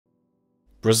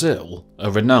Brazil are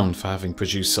renowned for having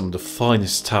produced some of the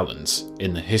finest talents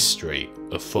in the history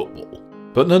of football,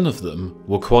 but none of them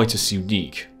were quite as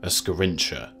unique as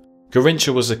Garrincha.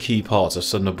 Garrincha was a key part of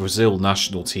some of Brazil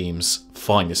national team's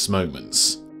finest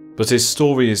moments, but his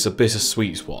story is a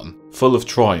bittersweet one, full of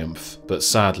triumph but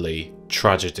sadly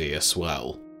tragedy as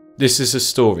well. This is a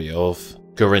story of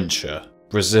Garrincha,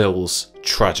 Brazil's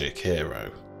tragic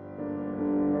hero.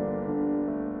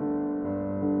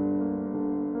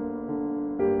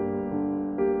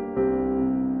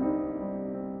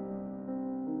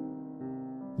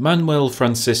 Manuel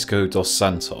Francisco dos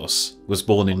Santos was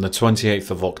born on the 28th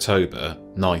of October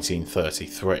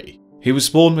 1933. He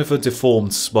was born with a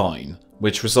deformed spine,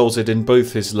 which resulted in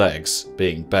both his legs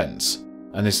being bent,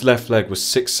 and his left leg was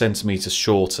 6 centimeters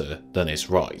shorter than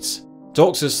his right.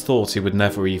 Doctors thought he would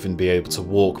never even be able to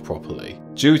walk properly.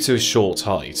 Due to his short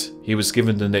height, he was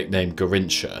given the nickname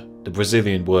Garrincha, the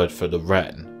Brazilian word for the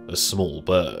wren, a small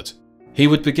bird. He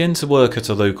would begin to work at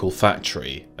a local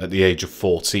factory at the age of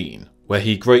 14, where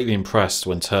he greatly impressed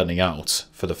when turning out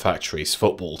for the factory's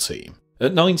football team.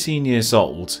 At 19 years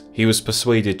old, he was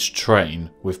persuaded to train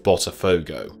with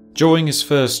Botafogo. During his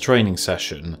first training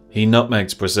session, he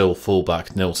nutmegged Brazil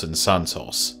fullback Nilton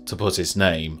Santos to put his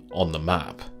name on the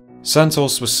map.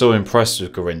 Santos was so impressed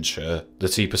with Garrincha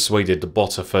that he persuaded the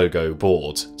Botafogo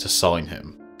board to sign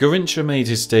him. Garrincha made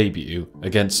his debut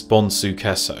against Bonsu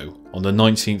Kesso on the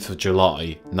 19th of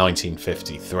July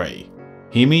 1953.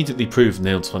 He immediately proved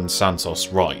Nilton Santos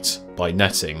right by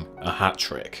netting a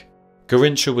hat-trick.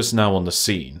 Garrincha was now on the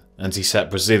scene, and he set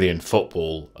Brazilian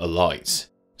football alight.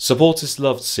 Supporters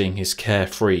loved seeing his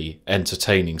carefree,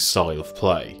 entertaining style of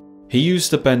play. He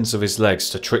used the bends of his legs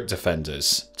to trick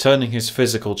defenders, turning his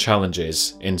physical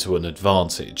challenges into an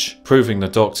advantage, proving the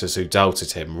doctors who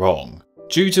doubted him wrong.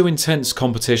 Due to intense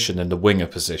competition in the winger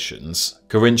positions,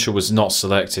 Garrincha was not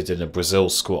selected in a Brazil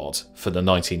squad for the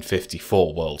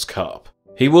 1954 World Cup.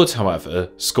 He would, however,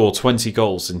 score 20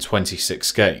 goals in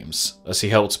 26 games, as he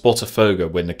helped Botafogo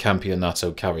win the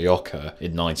Campeonato Carioca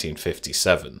in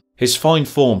 1957. His fine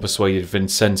form persuaded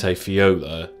Vicente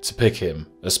Fiola to pick him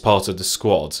as part of the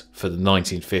squad for the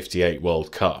 1958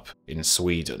 World Cup in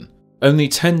Sweden. Only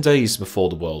 10 days before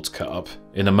the World Cup,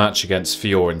 in a match against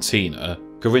Fiorentina,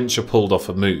 Garrincha pulled off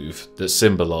a move that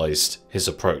symbolised his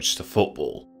approach to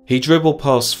football. He dribbled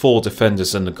past 4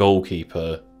 defenders and the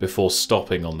goalkeeper before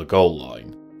stopping on the goal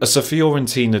line. As a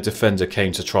Fiorentina defender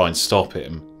came to try and stop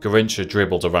him, Garrincha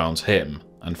dribbled around him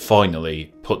and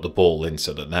finally put the ball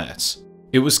into the net.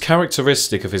 It was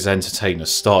characteristic of his entertainer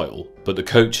style, but the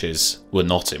coaches were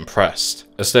not impressed,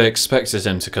 as they expected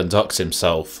him to conduct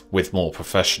himself with more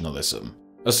professionalism.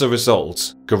 As a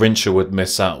result, Garrincha would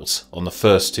miss out on the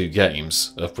first 2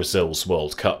 games of Brazil's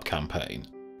World Cup campaign.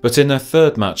 But in their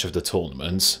third match of the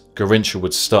tournament, Garrincha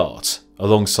would start,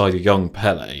 alongside a young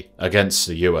Pelé, against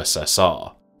the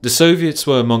USSR. The Soviets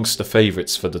were amongst the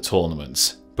favourites for the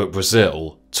tournament, but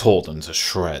Brazil tore them to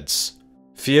shreds.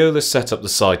 Fiola set up the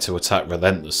side to attack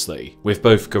relentlessly, with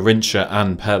both Garrincha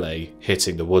and Pelé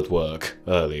hitting the woodwork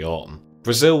early on.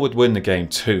 Brazil would win the game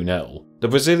 2-0. The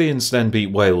Brazilians then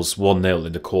beat Wales 1-0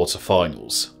 in the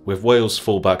quarter-finals, with Wales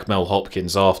fullback Mel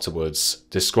Hopkins afterwards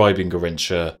describing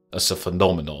Garrincha as a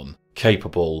phenomenon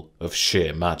capable of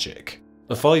sheer magic.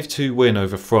 A 5-2 win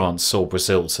over France saw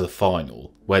Brazil to the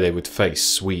final, where they would face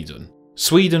Sweden.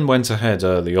 Sweden went ahead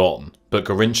early on, but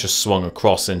Garrincha swung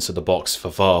across into the box for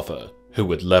Vava, who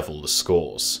would level the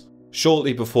scores.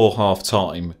 Shortly before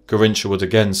half-time, Garrincha would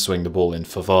again swing the ball in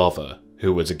for Vava,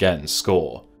 who would again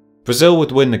score. Brazil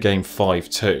would win the game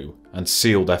 5-2 and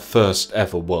seal their first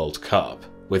ever World Cup,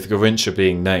 with Garrincha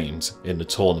being named in the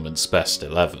tournament's best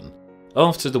 11.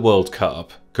 After the World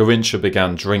Cup, Garrincha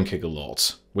began drinking a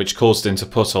lot, which caused him to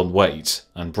put on weight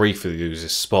and briefly lose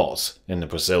his spot in the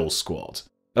Brazil squad.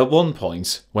 At one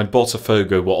point, when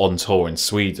Botafogo were on tour in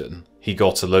Sweden, he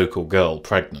got a local girl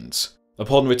pregnant.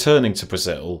 Upon returning to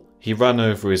Brazil, he ran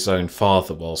over his own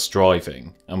father whilst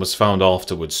driving and was found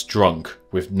afterwards drunk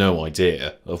with no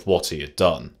idea of what he had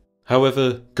done.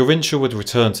 However, Garrincha would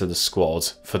return to the squad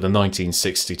for the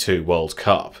 1962 World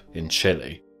Cup in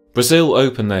Chile. Brazil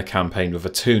opened their campaign with a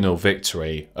 2-0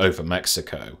 victory over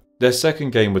Mexico. Their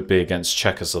second game would be against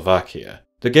Czechoslovakia.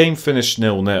 The game finished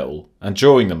 0-0, and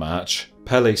during the match,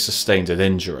 Pelé sustained an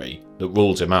injury that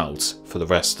ruled him out for the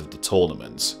rest of the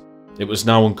tournament. It was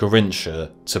now on Garrincha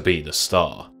to be the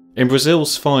star. In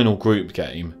Brazil's final group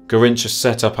game, Garrincha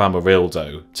set up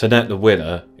Amarildo to net the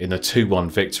winner in a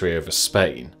 2-1 victory over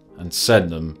Spain and send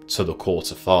them to the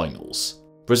quarter-finals.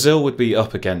 Brazil would be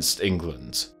up against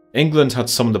England. England had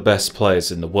some of the best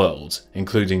players in the world,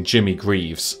 including Jimmy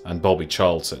Greaves and Bobby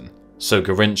Charlton, so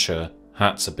Garrincha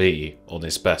had to be on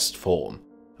his best form,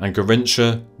 and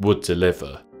Garrincha would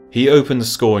deliver. He opened the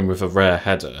scoring with a rare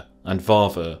header, and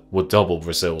Vava would double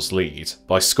Brazil's lead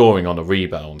by scoring on a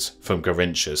rebound from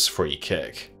Garrincha's free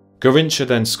kick. Garrincha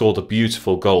then scored a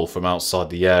beautiful goal from outside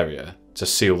the area to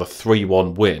seal the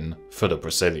 3-1 win for the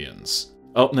Brazilians.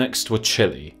 Up next were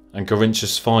Chile, and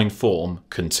Garrincha's fine form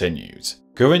continued.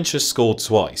 Garrincha scored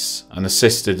twice and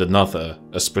assisted another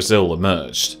as Brazil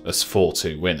emerged as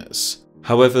 4-2 winners.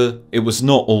 However, it was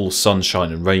not all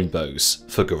sunshine and rainbows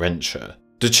for Garrincha.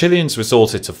 The Chileans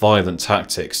resorted to violent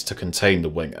tactics to contain the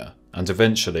winger, and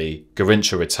eventually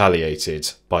Garrincha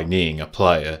retaliated by kneeing a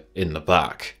player in the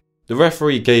back. The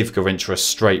referee gave Garrincha a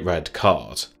straight red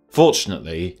card.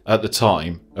 Fortunately, at the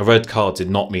time, a red card did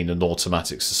not mean an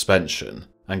automatic suspension,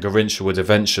 and Garrincha would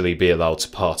eventually be allowed to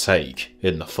partake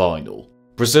in the final.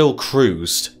 Brazil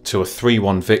cruised to a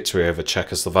 3-1 victory over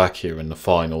Czechoslovakia in the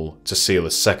final to seal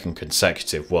a second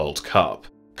consecutive World Cup.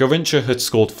 Garrincha had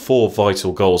scored 4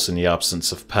 vital goals in the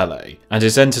absence of Pelé, and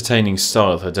his entertaining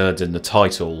style had earned him the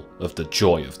title of the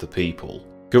Joy of the People.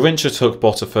 Garrincha took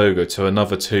Botafogo to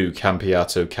another 2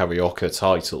 Campeonato Carioca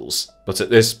titles, but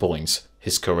at this point,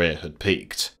 his career had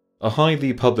peaked. A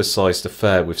highly publicised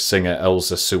affair with singer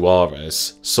Elza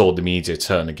Soares saw the media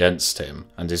turn against him,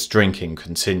 and his drinking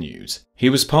continued.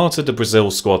 He was part of the Brazil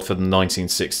squad for the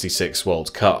 1966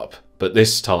 World Cup, but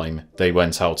this time they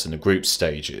went out in the group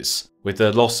stages, with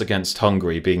their loss against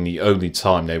Hungary being the only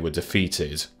time they were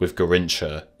defeated with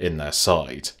Garrincha in their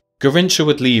side. Garrincha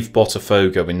would leave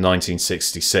Botafogo in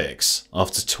 1966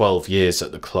 after 12 years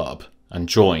at the club and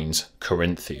joined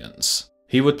Corinthians.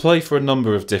 He would play for a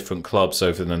number of different clubs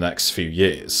over the next few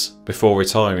years, before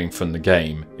retiring from the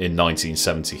game in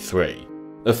 1973.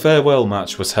 A farewell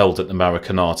match was held at the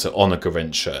Maracanã to honour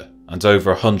Garrincha, and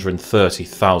over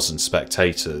 130,000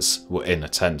 spectators were in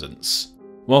attendance.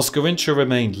 Whilst Garrincha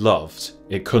remained loved,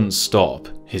 it couldn't stop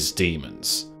his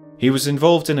demons. He was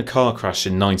involved in a car crash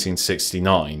in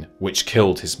 1969, which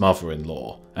killed his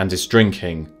mother-in-law, and his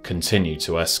drinking continued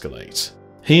to escalate.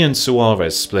 He and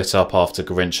Soares split up after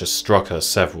Garrincha struck her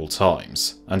several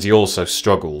times, and he also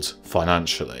struggled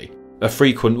financially. A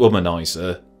frequent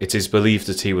womanizer, it is believed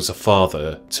that he was a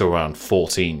father to around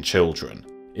 14 children.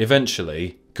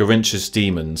 Eventually, Garrincha's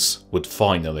demons would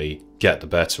finally get the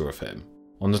better of him.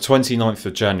 On the 29th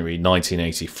of January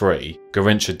 1983,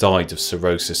 Garrincha died of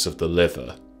cirrhosis of the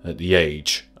liver at the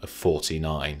age of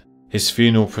 49. His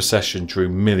funeral procession drew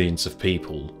millions of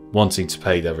people wanting to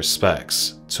pay their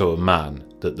respects to a man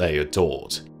that they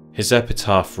adored. His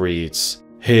epitaph reads,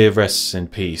 "Here rests in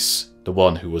peace the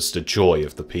one who was the joy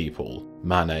of the people,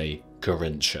 Mané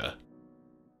Garrincha."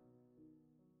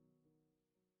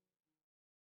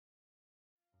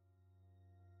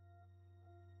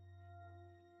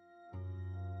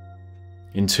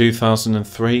 In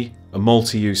 2003, a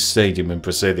multi-use stadium in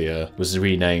Brasilia was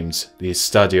renamed the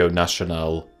Estádio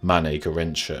Nacional Mané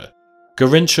Garrincha.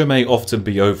 Garrincha may often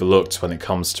be overlooked when it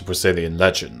comes to Brazilian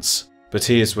legends, but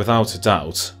he is without a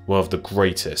doubt one of the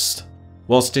greatest.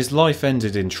 Whilst his life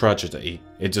ended in tragedy,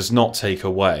 it does not take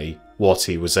away what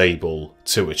he was able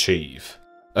to achieve.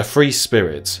 A free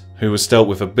spirit who was dealt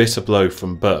with a bitter blow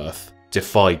from birth,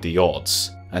 defied the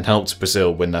odds, and helped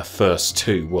Brazil win their first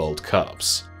 2 World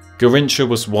Cups. Garrincha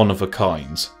was one of a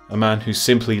kind, a man who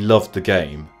simply loved the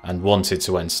game and wanted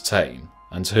to entertain,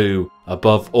 and who,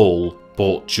 above all,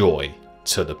 brought joy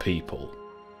to the people.